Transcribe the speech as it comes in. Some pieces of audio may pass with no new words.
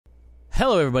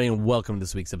Hello, everybody, and welcome to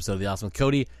this week's episode of The Awesome with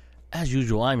Cody. As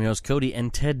usual, I'm your host, Cody,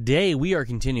 and today we are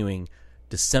continuing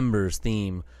December's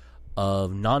theme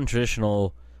of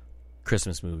non-traditional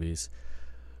Christmas movies.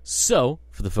 So,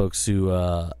 for the folks who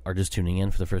are just tuning in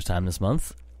for the first time this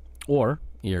month, or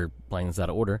you're playing this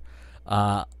out of order,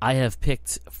 I have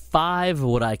picked 5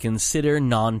 what I consider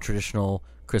non-traditional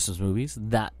Christmas movies.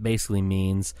 That basically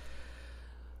means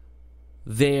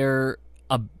they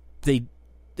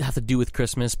have to do with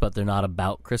Christmas, but they're not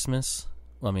about Christmas.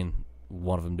 Well, I mean,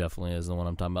 one of them definitely is the one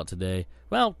I'm talking about today.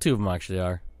 Well, 2 of them actually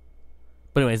are.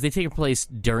 But anyways, they take place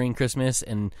during Christmas,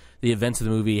 and the events of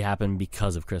the movie happen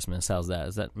because of Christmas. How's that?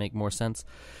 Does that make more sense?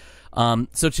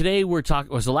 So today we're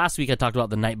talking... So last week I talked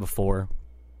about The Night Before.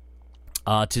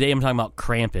 Today I'm talking about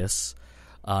Krampus.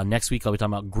 Next week I'll be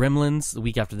talking about Gremlins. The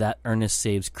week after that, Ernest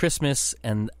Saves Christmas.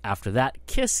 And after that,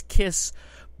 Kiss, Kiss,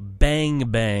 Bang,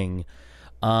 Bang.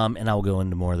 And I will go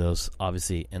into more of those,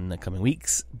 obviously, in the coming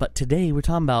weeks. But today we're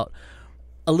talking about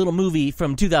a little movie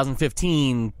from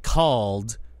 2015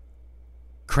 called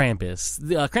Krampus.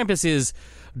 Krampus is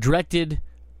directed,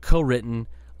 co-written,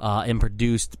 and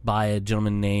produced by a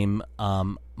gentleman named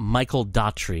Michael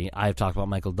Dougherty. I've talked about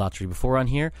Michael Dougherty before on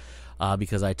here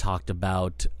because I talked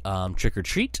about Trick or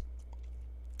Treat.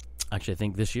 Actually, I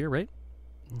think this year, right?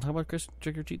 Talk about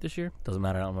Trick or Treat this year? Doesn't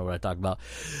matter. I don't remember what I talked about.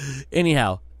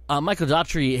 Anyhow, Michael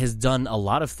Dougherty has done a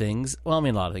lot of things. Well, I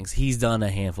mean, a lot of things. He's done a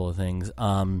handful of things. If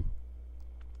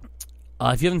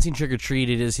you haven't seen Trick or Treat,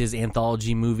 it is his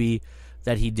anthology movie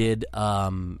that he did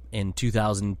in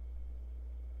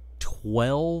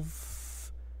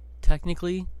 2012,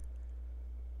 technically.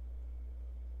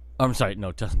 I'm sorry,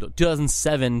 no,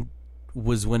 2007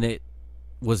 was when it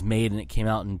was made, and it came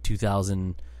out in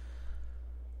 2000.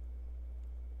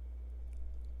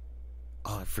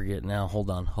 Oh, I forget now.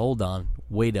 Hold on.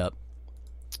 Wait up.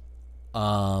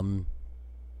 Oh,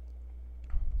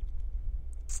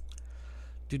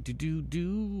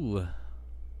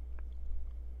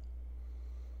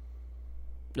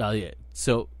 yeah.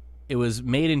 So it was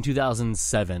made in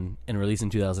 2007 and released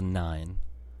in 2009.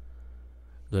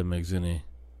 That makes any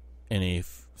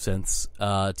sense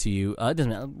to you? It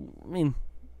doesn't matter. I mean,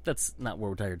 that's not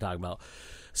what we're talking about.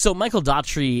 So Michael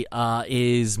Dougherty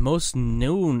is most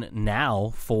known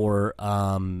now for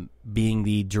being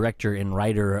the director and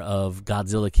writer of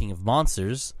Godzilla King of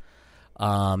Monsters,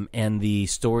 and the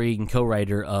story and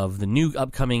co-writer of the new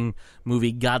upcoming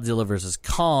movie Godzilla vs.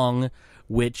 Kong,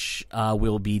 which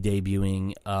will be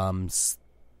debuting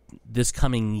this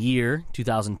coming year,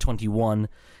 2021,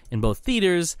 in both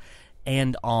theaters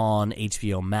and on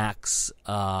HBO Max.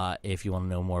 If you want to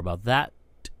know more about that,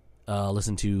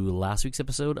 listen to last week's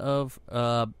episode of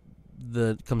the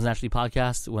Comes Naturally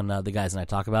podcast when the guys and I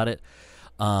talk about it.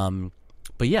 But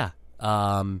yeah,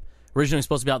 originally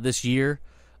supposed to be out this year,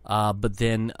 but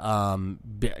then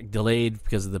delayed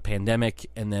because of the pandemic,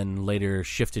 and then later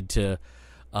shifted to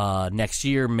next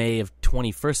year, May of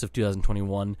 21st of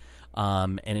 2021,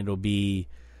 and it'll be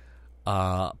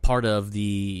part of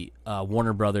the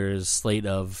Warner Brothers slate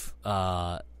of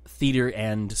theater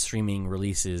and streaming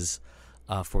releases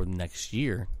for the next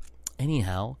year.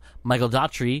 Anyhow, Michael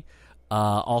Dougherty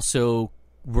also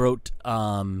wrote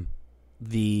co-wrote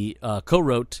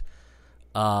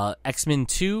X-Men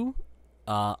 2,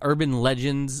 Urban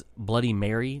Legends, Bloody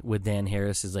Mary with Dan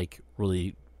Harris is like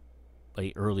really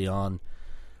like early on.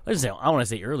 I don't want to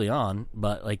say early on,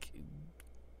 but like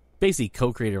basically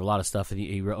co-creator of a lot of stuff that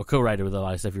he wrote, or co-writer with a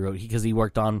lot of stuff he wrote, because he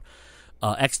worked on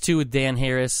X2 with Dan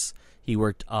Harris. He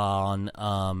worked on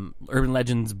Urban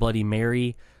Legends, Bloody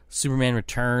Mary, Superman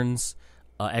Returns,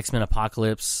 X-Men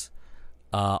Apocalypse,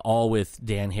 all with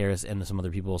Dan Harris and some other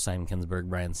people, Simon Kinberg,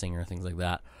 Bryan Singer, things like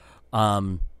that.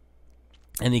 And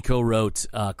he co-wrote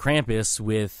Krampus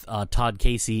with Todd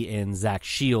Casey and Zach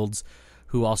Shields,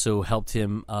 who also helped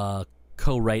him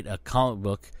co-write a comic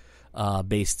book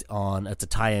based on, it's a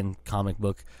tie-in comic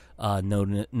book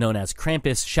known as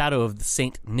Krampus, Shadow of the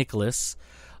Saint Nicholas,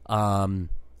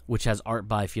 which has art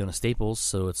by Fiona Staples,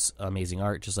 so it's amazing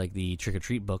art, just like the Trick or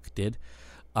Treat book did,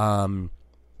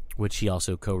 which he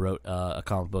also co-wrote a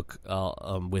comic book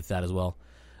with that as well.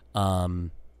 But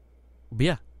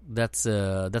yeah, that's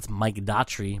Mike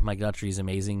Dougherty. Mike Dougherty is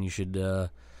amazing. You should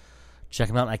check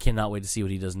him out. I cannot wait to see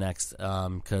what he does next,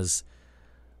 because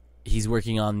he's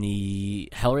working on the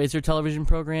Hellraiser television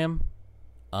program,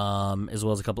 as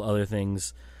well as a couple other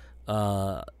things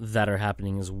that are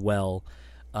happening as well.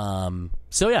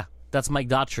 So yeah, that's Mike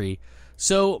Dougherty.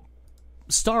 So,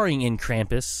 starring in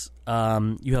Krampus,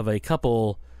 you have a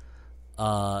couple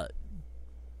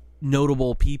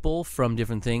notable people from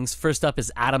different things. First up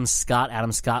is Adam Scott.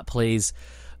 Adam Scott plays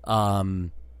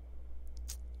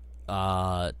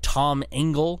Tom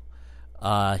Engel.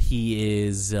 He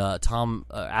is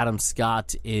Adam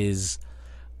Scott is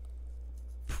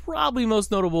probably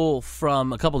most notable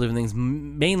from a couple different things,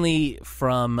 mainly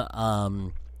from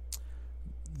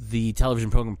the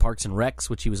television program Parks and Recs,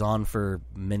 which he was on for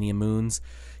many a moons.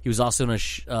 He was also in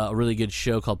a really good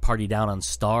show called Party Down on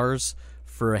Stars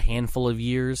for a handful of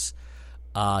years.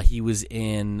 He was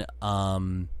in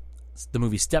the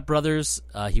movie Step Brothers.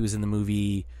 He was in the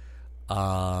movie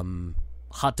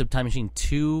Hot Tub Time Machine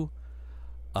 2.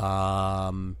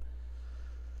 A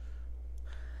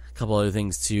couple other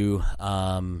things too. He's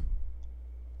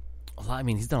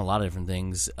done a lot of different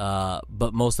things,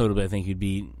 but most notably, I think he'd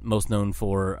be most known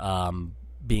for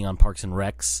being on Parks and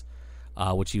Recs,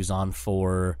 which he was on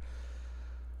for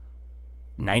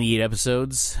 98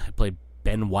 episodes. He played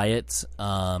Ben Wyatt.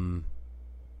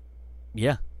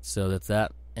 So that's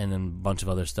that, and then a bunch of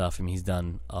other stuff. I mean, he's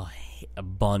done a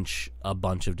bunch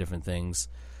of different things.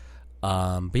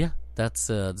 That's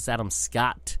Adam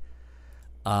Scott.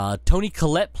 Toni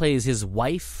Collette plays his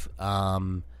wife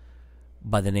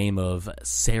by the name of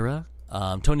Sarah.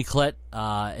 Toni Collette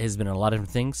has been in a lot of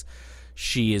different things.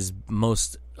 She is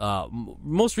most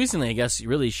recently, I guess,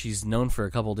 really she's known for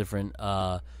a couple different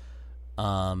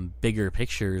bigger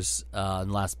pictures in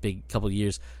the last big couple of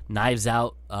years. Knives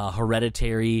Out,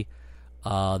 Hereditary,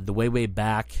 The Way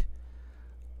Back,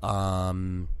 a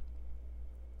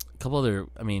couple other,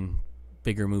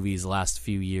 bigger movies the last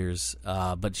few years.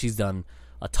 But she's done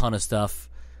a ton of stuff.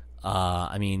 All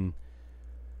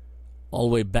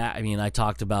the way back. I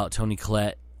talked about Toni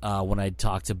Collette when I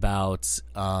talked about.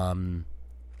 When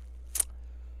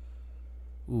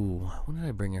did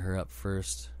I bring her up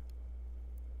first?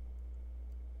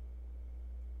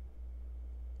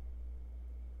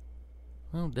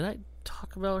 Well, did I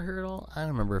talk about her at all? I don't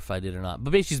remember if I did or not.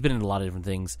 But basically, she's been in a lot of different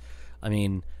things.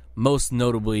 Most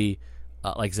notably,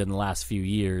 like I said, in the last few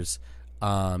years,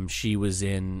 she was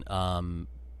in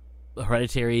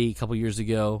Hereditary a couple years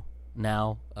ago.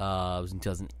 Now, it was in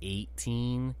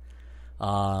 2018.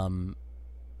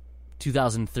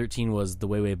 2013 was The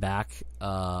Way Back,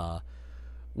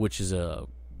 which is a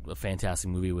fantastic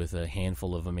movie with a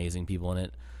handful of amazing people in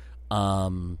it.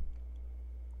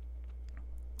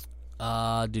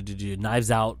 Knives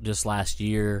Out just last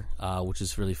year, which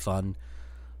is really fun.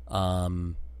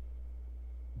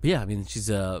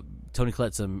 She's Toni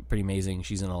Collette's pretty amazing.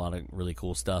 She's in a lot of really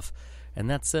cool stuff, and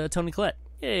that's Toni Collette.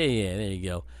 Yeah, there you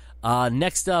go.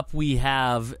 Next up, we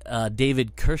have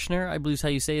David Kirshner, I believe is how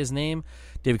you say his name.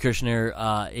 David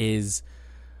Kirshner is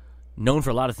known for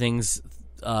a lot of things.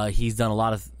 He's done a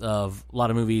lot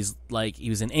of movies. Like he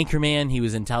was in Anchorman, he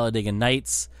was in Talladega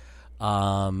Nights.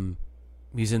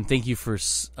 He's in Thank You for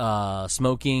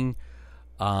Smoking,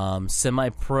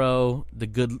 Semi-Pro,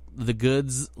 The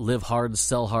Goods, Live Hard,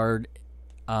 Sell Hard,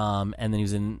 and then he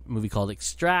was in a movie called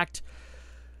Extract.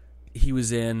 He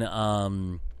was in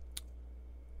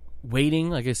Waiting,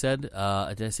 like I said. Did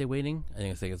I say Waiting?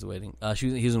 I think it's Waiting.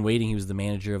 He was in Waiting. He was the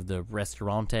manager of the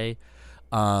Restaurante.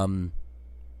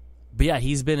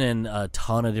 He's been in a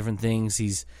ton of different things.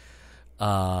 He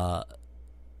was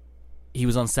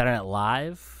on Saturday Night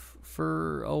Live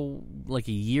for like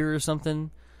a year or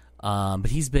something. But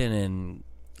he's been in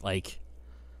like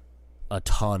a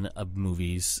ton of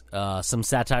movies. Some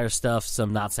satire stuff,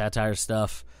 some not satire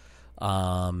stuff.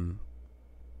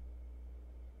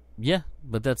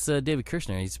 But that's David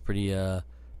Kirshner. He's pretty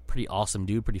awesome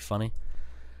dude, pretty funny.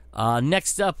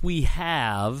 Next up, we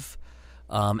have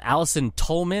Allison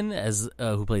Tolman as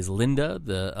who plays Linda,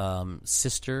 the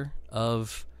sister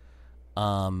of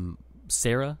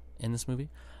Sarah in this movie.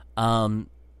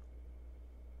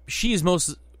 She is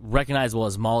most recognizable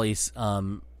as Molly.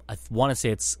 I want to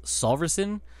say it's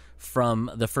Solverson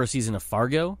from the first season of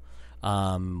Fargo,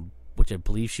 which I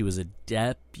believe she was a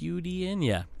deputy in.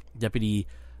 Yeah, Deputy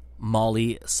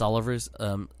Molly Solverson.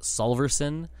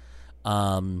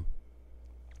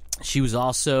 She was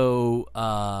also,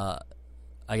 I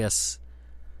guess,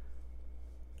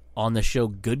 on the show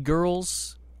Good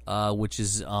Girls, which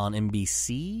is on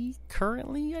NBC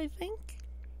currently, I think.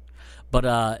 But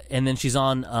and then she's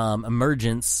on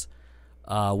Emergence,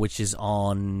 which is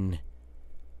on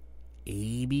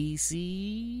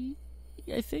ABC,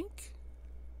 I think.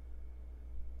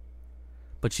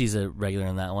 But she's a regular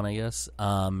in that one, I guess.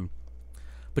 But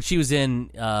she was in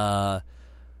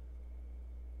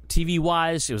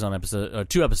TV-wise. She was on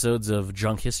two episodes of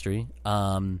Drunk History.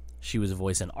 She was a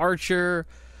voice in Archer,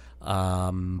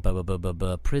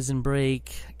 Prison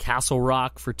Break, Castle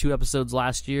Rock for 2 episodes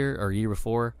last year or year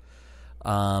before.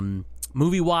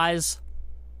 Movie-wise,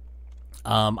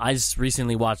 I just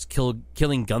recently watched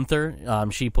Killing Gunther.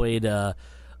 She played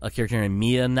a character named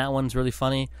Mia in that one's really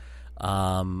funny.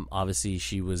 Obviously,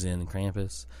 she was in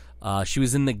Krampus. She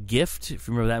was in The Gift, if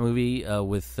you remember that movie,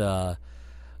 with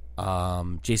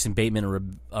Jason Bateman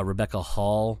and Rebecca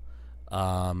Hall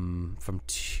from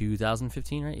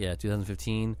 2015, right? Yeah,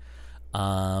 2015.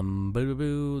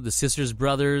 The Sisters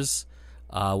Brothers,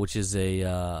 which is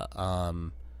a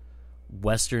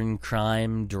Western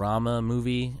crime drama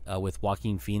movie with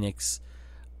Joaquin Phoenix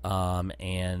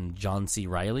and John C.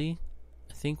 Reilly.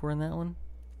 I think we're in that one.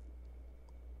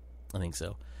 I think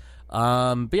so.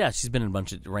 But yeah, she's been in a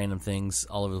bunch of random things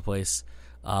all over the place.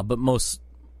 But most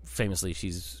famously,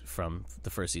 she's from the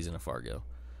first season of Fargo,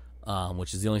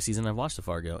 which is the only season I've watched of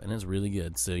Fargo, and it's really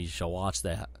good, so you shall watch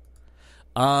that.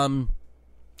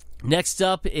 Next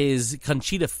up is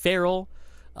Conchita Ferrell.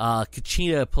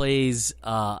 Conchita plays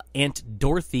Aunt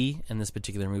Dorothy in this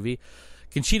particular movie.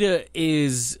 Conchita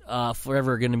is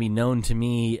forever going to be known to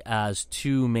me as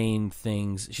two main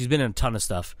things. She's been in a ton of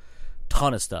stuff.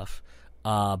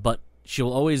 But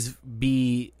she'll always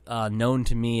be known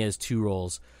to me as two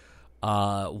roles.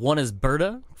 One is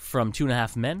Berta from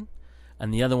 2.5 Men,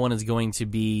 and the other one is going to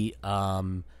be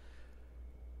what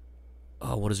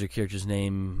is her character's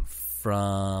name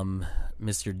from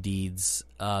Mr. Deeds?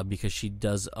 Because she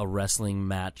does a wrestling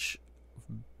match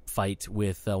fight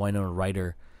with Winona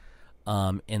Ryder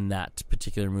in that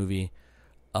particular movie.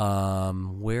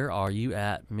 Where are you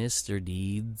at, Mr.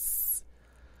 Deeds?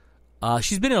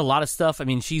 She's been in a lot of stuff. I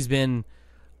mean, she's been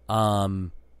all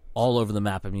over the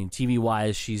map. I mean,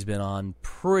 TV-wise, she's been on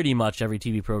pretty much every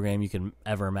TV program you can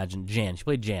ever imagine. Jan. She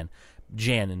played Jan.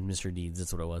 Jan in Mr. Deeds.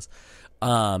 That's what it was.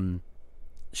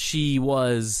 She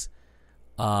was,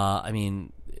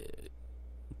 TV,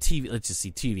 let's just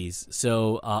see, TVs.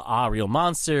 So, Real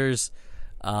Monsters,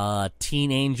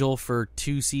 Teen Angel for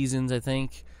 2 seasons, I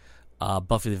think.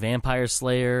 Buffy the Vampire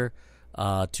Slayer,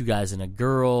 Two Guys and a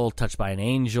Girl, Touched by an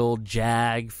Angel,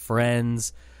 Jag,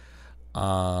 Friends,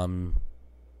 The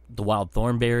Wild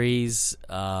Thornberrys,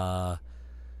 Buzz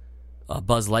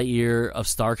Lightyear of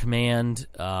Star Command.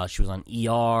 She was on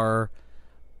ER,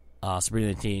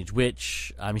 Sabrina the Teenage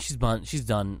Witch. I mean, she's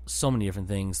done so many different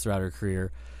things throughout her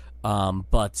career.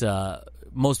 But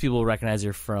most people recognize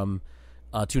her from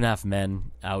 2.5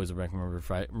 Men. I always remember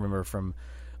from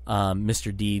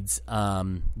Mr. Deeds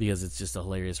because it's just a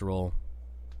hilarious role.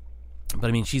 But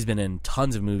I mean, she's been in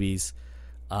tons of movies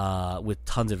with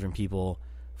tons of different people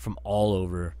from all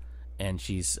over, and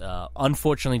she's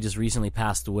unfortunately just recently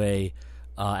passed away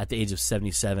at the age of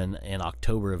 77 in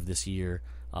October of this year,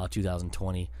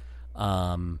 2020.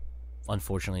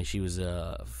 Unfortunately, she was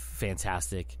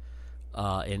fantastic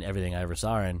in everything I ever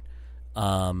saw her in.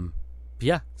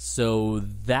 Yeah, so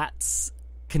that's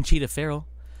Conchita Ferrell.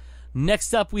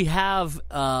 Next up, we have,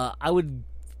 I would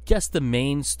guess the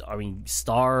main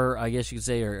star, I guess you could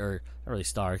say, or not really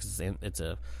star, because it's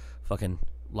a fucking,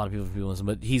 a lot of people listen,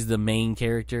 but he's the main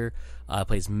character.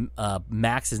 Plays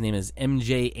Max. His name is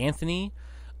MJ Anthony.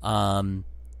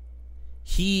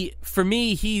 He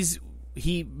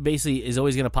basically is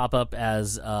always going to pop up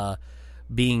as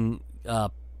being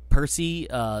Percy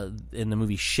in the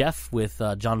movie Chef with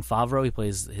Jon Favreau. He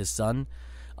plays his son.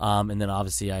 And then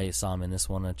obviously I saw him in this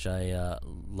one, which I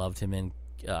loved him in,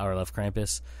 or I love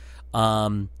Krampus.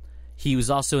 He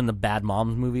was also in the Bad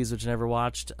Moms movies, which I never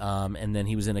watched. And then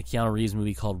he was in a Keanu Reeves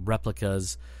movie called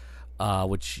Replicas,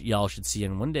 which y'all should see.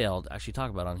 And one day I'll actually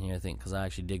talk about on here, I think, because I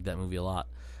actually dig that movie a lot.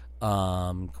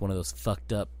 One of those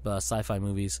fucked up sci-fi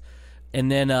movies.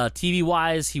 And then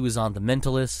TV-wise, he was on The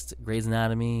Mentalist, Grey's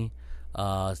Anatomy.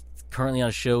 Currently on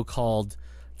a show called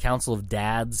Council of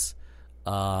Dads,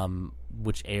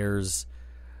 which airs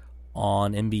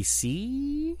on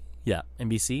NBC. Yeah,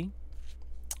 NBC.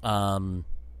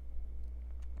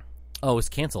 It's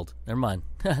canceled. Never mind.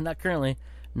 Not currently.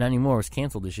 Not anymore. It's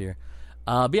canceled this year.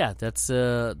 But yeah, that's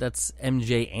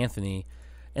MJ Anthony.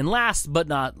 And last but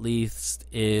not least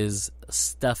is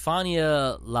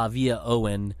Stefania Lavia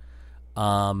Owen,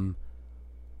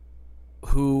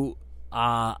 who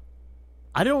I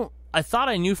thought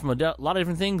I knew from a lot of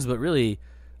different things, but really,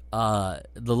 The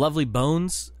Lovely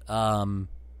Bones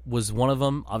was one of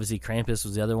them. Obviously, Krampus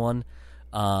was the other one.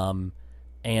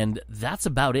 And that's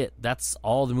about it. That's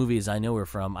all the movies I know her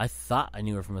from. I thought I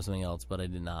knew her from something else, but I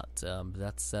did not.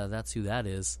 That's who that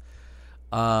is.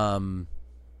 So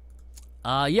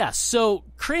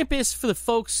Krampus, for the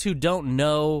folks who don't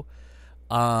know,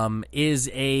 is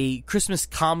a Christmas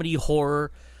comedy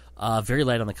horror. Very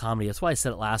light on the comedy. That's why I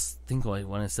said it last. I think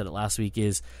when I said it last week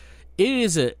it's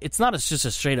not just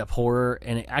a straight up horror,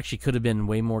 and it actually could have been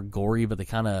way more gory, but they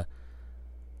kind of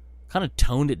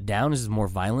toned it down. This is more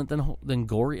violent than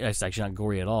gory. It's actually not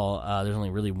gory at all. There's only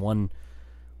really one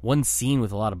one scene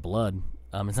with a lot of blood.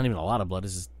 It's not even a lot of blood;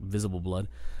 it's just visible blood.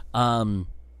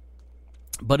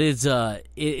 But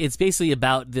it's basically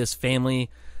about this family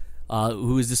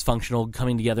who is dysfunctional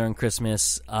coming together on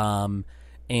Christmas.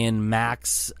 And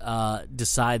Max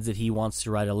decides that he wants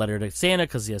to write a letter to Santa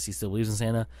because yes, he still believes in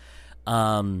Santa.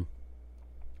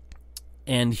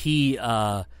 And he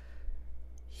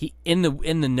in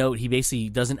the note he basically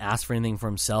doesn't ask for anything for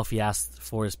himself. He asks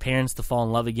for his parents to fall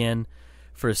in love again,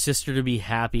 for his sister to be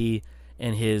happy,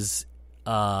 and his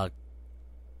uncle,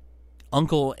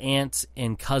 aunt,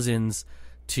 and cousins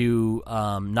to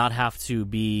not have to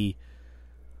be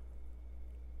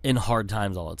in hard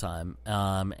times all the time.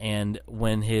 And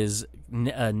when his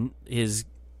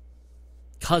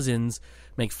cousins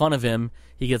make fun of him,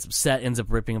 he gets upset, ends up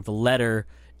ripping up the letter,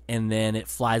 and then it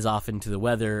flies off into the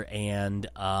weather, and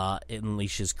it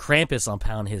unleashes Krampus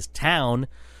upon his town,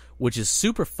 which is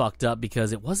super fucked up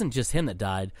because it wasn't just him that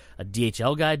died. A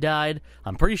DHL guy died.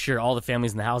 I'm pretty sure all the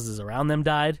families in the houses around them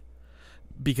died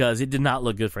because it did not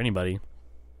look good for anybody.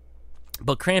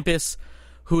 But Krampus,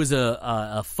 who is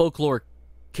a folklore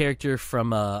character from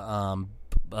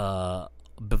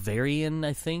Bavarian,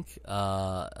 I think,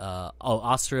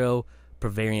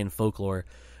 Austro-Bavarian folklore,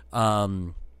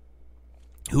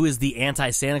 who is the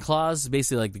anti-Santa Claus,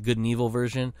 basically like the good and evil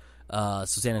version. So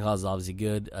Santa Claus is obviously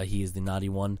good. He is the naughty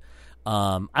one.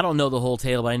 I don't know the whole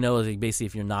tale, but I know that basically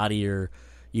if you're naughty or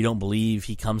you don't believe,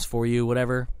 he comes for you,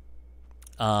 whatever.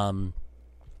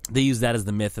 They use that as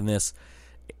the myth in this,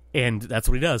 and that's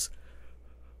what he does.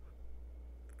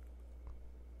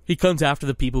 He comes after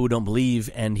the people who don't believe,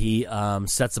 and he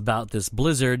sets about this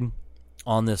blizzard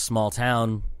on this small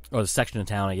town, or the section of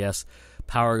town, I guess.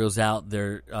 Power goes out.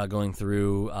 They're going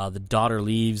through. The daughter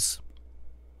leaves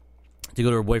to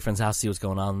go to her boyfriend's house to see what's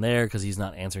going on there because he's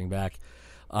not answering back.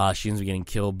 She ends up getting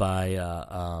killed by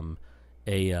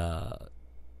a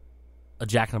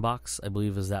Jack-in-a-Box, I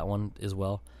believe is that one as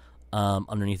well,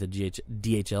 underneath a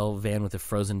DHL van with a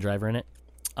frozen driver in it.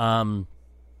 And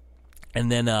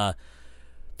then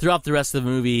throughout the rest of the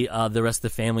movie, the rest of the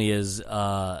family is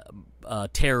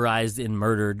terrorized and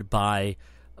murdered by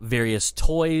various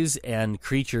toys and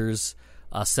creatures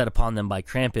set upon them by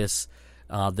Krampus.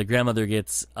 The grandmother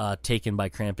gets taken by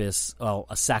Krampus,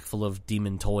 a sack full of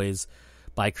demon toys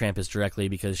by Krampus directly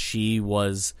because she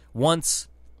was once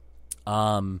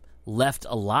left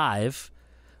alive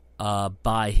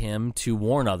by him to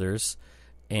warn others,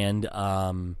 and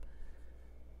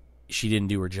she didn't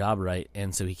do her job right,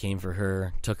 and so he came for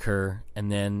her, took her,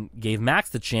 and then gave Max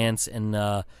the chance, and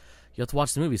you have to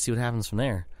watch the movie, see what happens from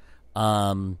there.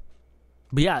 But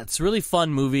yeah, it's a really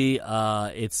fun movie.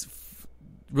 It's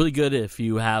really good if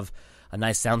you have a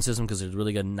nice sound system because there's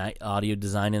really good audio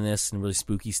design in this and really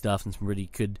spooky stuff and some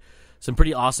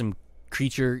pretty awesome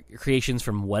creature creations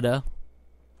from Weta.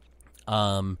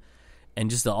 And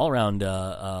just an all-around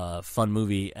fun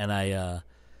movie. And I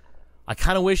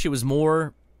kind of wish it was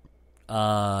more,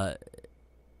 well,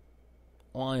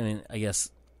 I mean, I guess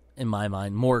in my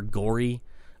mind, more gory.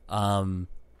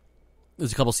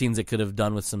 There's a couple scenes that could have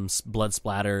done with some blood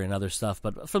splatter and other stuff,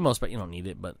 but for the most part, you don't need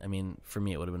it. But I mean, for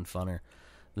me, it would have been funner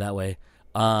that way.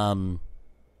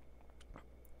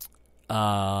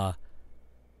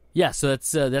 Yeah. So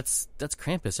that's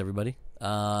Krampus, everybody.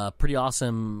 Pretty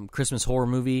awesome Christmas horror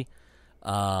movie.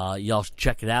 Y'all should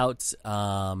check it out.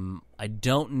 I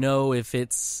don't know if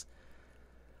it's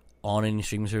on any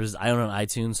streaming services. I own it on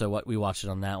iTunes, so we watched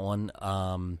it on that one.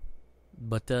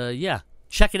 But yeah.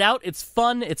 Check it out. It's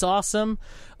fun. It's awesome.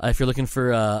 If you're looking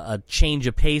for a change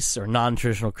of pace or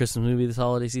non-traditional Christmas movie this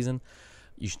holiday season,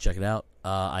 you should check it out.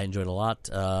 I enjoyed it a lot.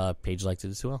 Paige liked it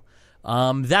as well.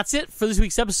 That's it for this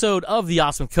week's episode of The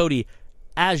Awesome Cody.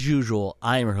 As usual,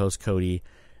 I am your host, Cody.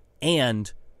 And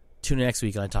tune in next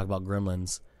week when I talk about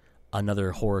Gremlins,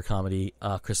 another horror comedy,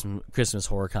 Christmas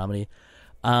horror comedy.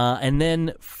 And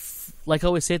then, like I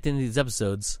always say at the end of these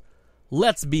episodes,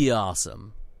 let's be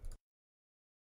awesome.